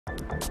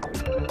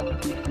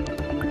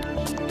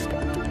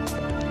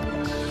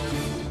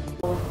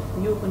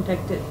You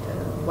contacted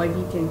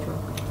YB Tian Chia?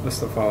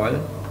 First of all,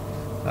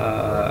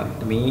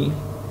 me,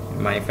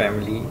 my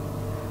family,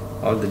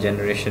 all the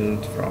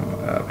generations from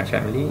my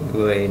family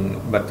were in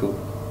Batu,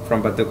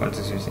 from Batu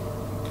constituency.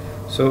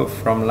 So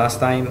from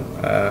last time,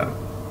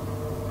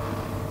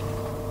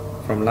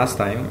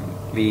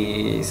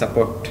 we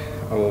support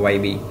our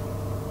YB,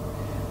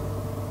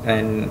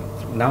 and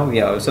now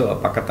we are also a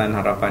Pakatan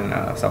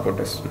Harapan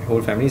supporters. My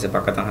whole family is a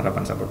Pakatan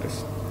Harapan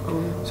supporters.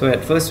 Oh. So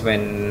at first,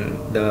 when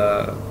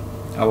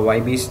our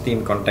YB's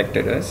team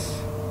contacted us,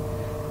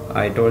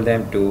 I told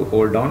them to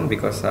hold on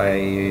because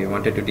I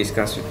wanted to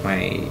discuss with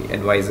my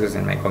advisors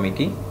and my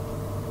committee.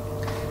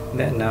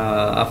 Then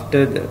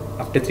after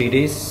 3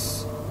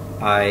 days,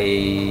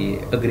 I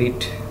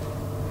agreed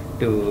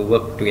to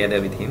work together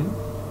with him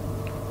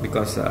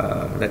because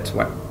that's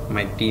what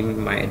my team,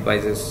 my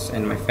advisors,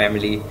 and my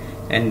family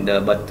and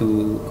the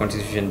Batu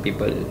constitution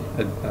people.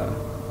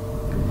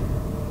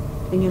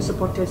 And your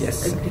supporters?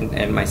 Yes,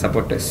 and my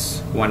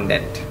supporters want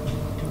that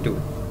too.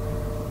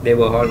 They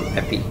were all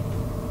happy.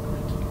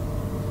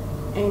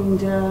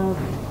 And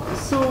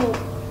so,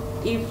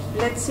 if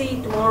let's say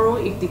tomorrow,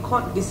 if the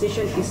court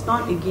decision is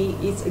not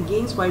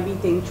against YB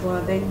Tian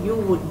Chia, then you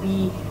would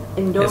be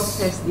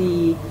endorsed as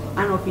the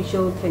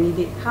unofficial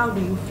candidate. How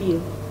do you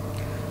feel?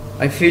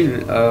 I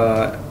feel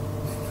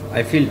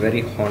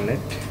very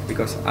honored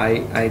because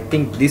I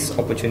think this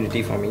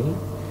opportunity for me,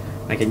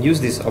 I can use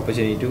this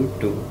opportunity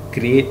to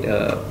create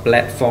a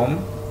platform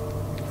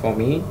for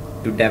me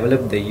to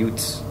develop the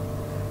youths,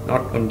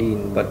 not only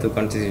in Batu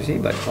constituency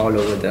but all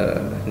over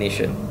the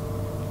nation,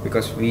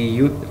 because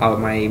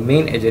my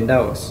main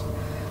agenda was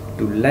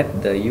to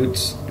let the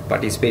youths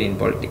participate in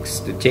politics,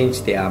 to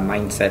change their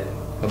mindset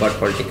about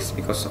politics,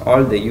 because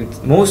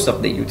most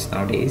of the youths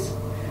nowadays,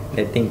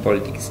 they think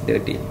politics is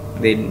dirty,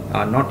 they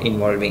are not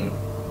involving.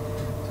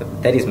 So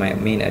that is my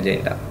main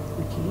agenda.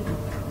 Okay.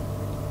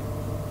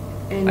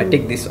 And I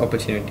take this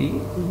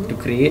opportunity to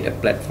create a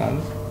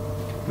platform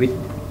with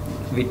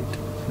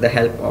the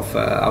help of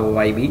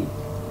our YB.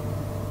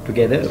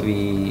 Together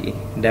we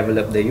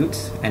develop the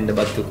youths and the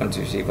Batu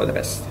constituency for the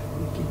rest.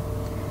 Okay.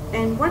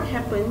 And what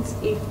happens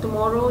if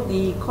tomorrow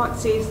the court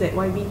says that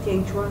YB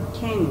Tian Chia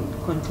can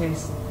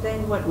contest?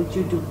 Then what would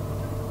you do?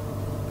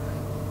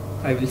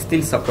 I will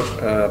still support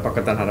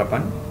Pakatan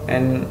Harapan,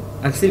 and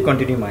I'll still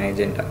continue my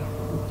agenda,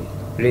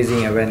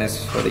 raising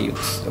awareness for the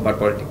youths about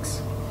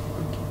politics.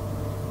 Okay.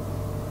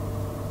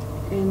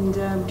 And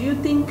do you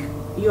think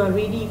you are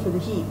ready for the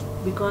heat?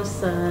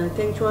 Because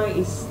Tian Chia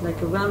is like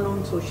a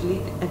well-known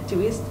social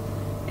activist,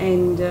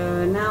 and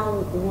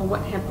now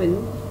what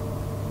happened,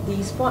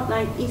 the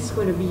spotlight is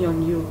going to be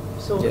on you.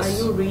 So Yes. are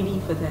you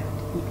ready for that,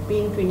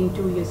 being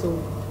 22 years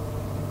old?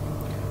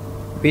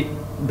 With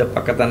the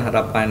Pakatan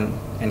Harapan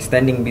and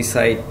standing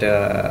beside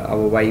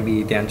our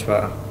YB Tian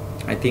Chia,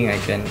 I think I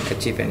can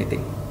achieve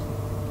anything.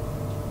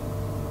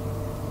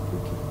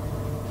 Okay.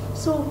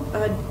 So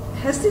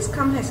has this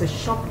come as a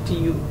shock to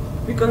you?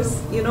 Because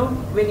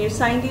when you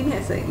signed in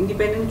as an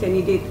independent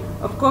candidate,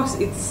 of course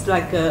it's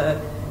like a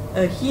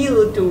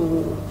heel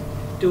to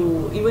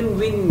even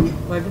win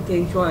YB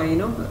Tian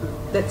Chia,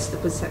 that's the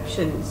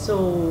perception.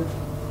 So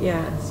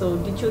yeah, so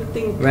did you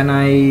think When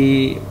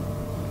I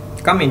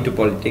come into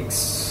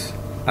politics,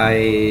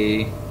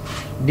 I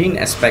didn't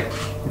expect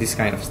this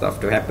kind of stuff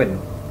to happen.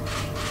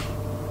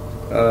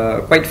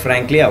 Quite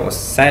frankly, I was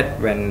sad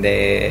when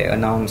they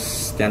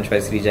announced Tian Chia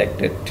is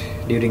rejected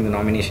during the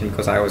nomination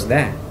because I was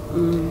there.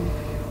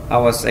 I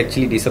was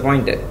actually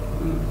disappointed.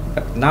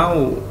 But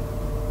now,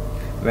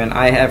 when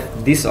I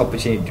have this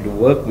opportunity to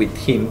work with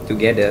him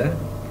together,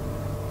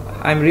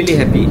 I'm really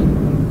happy,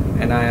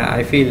 and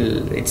I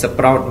feel it's a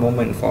proud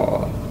moment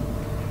for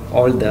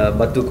all the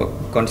Batu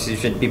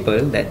constitution people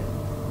that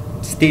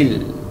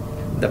still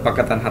the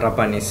Pakatan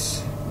Harapan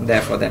is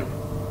there for them.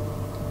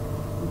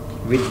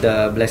 With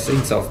the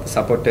blessings of the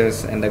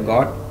supporters and the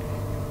God,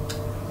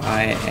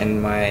 I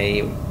and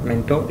my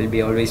mentor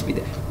will always be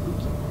there.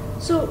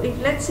 so? If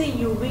let's say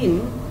you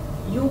win,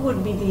 you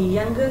would be the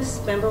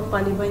youngest member of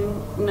parliament,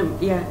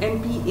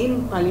 MP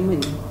in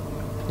parliament.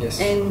 Yes.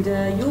 And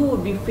you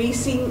would be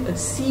facing a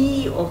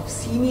sea of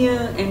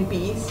senior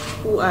MPs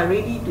who are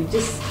ready to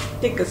just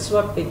take a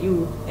swap at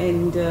you.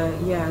 And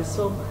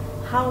so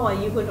how are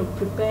you going to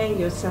prepare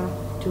yourself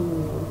to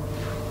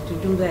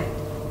do that?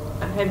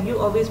 Have you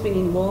always been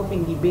involved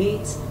in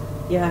debates?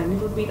 Yeah, a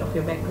little bit of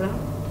your background.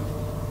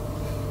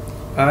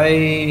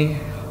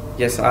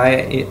 Yes,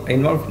 I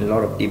involved in a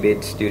lot of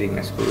debates during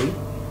my school,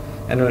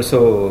 and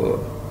also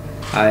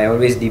I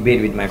always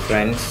debate with my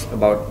friends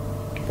about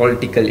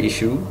political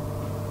issue,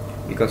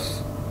 because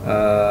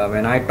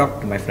when I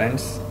talk to my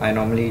friends, I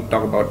normally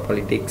talk about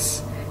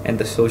politics and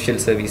the social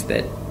service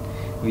that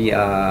we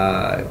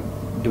are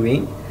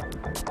doing.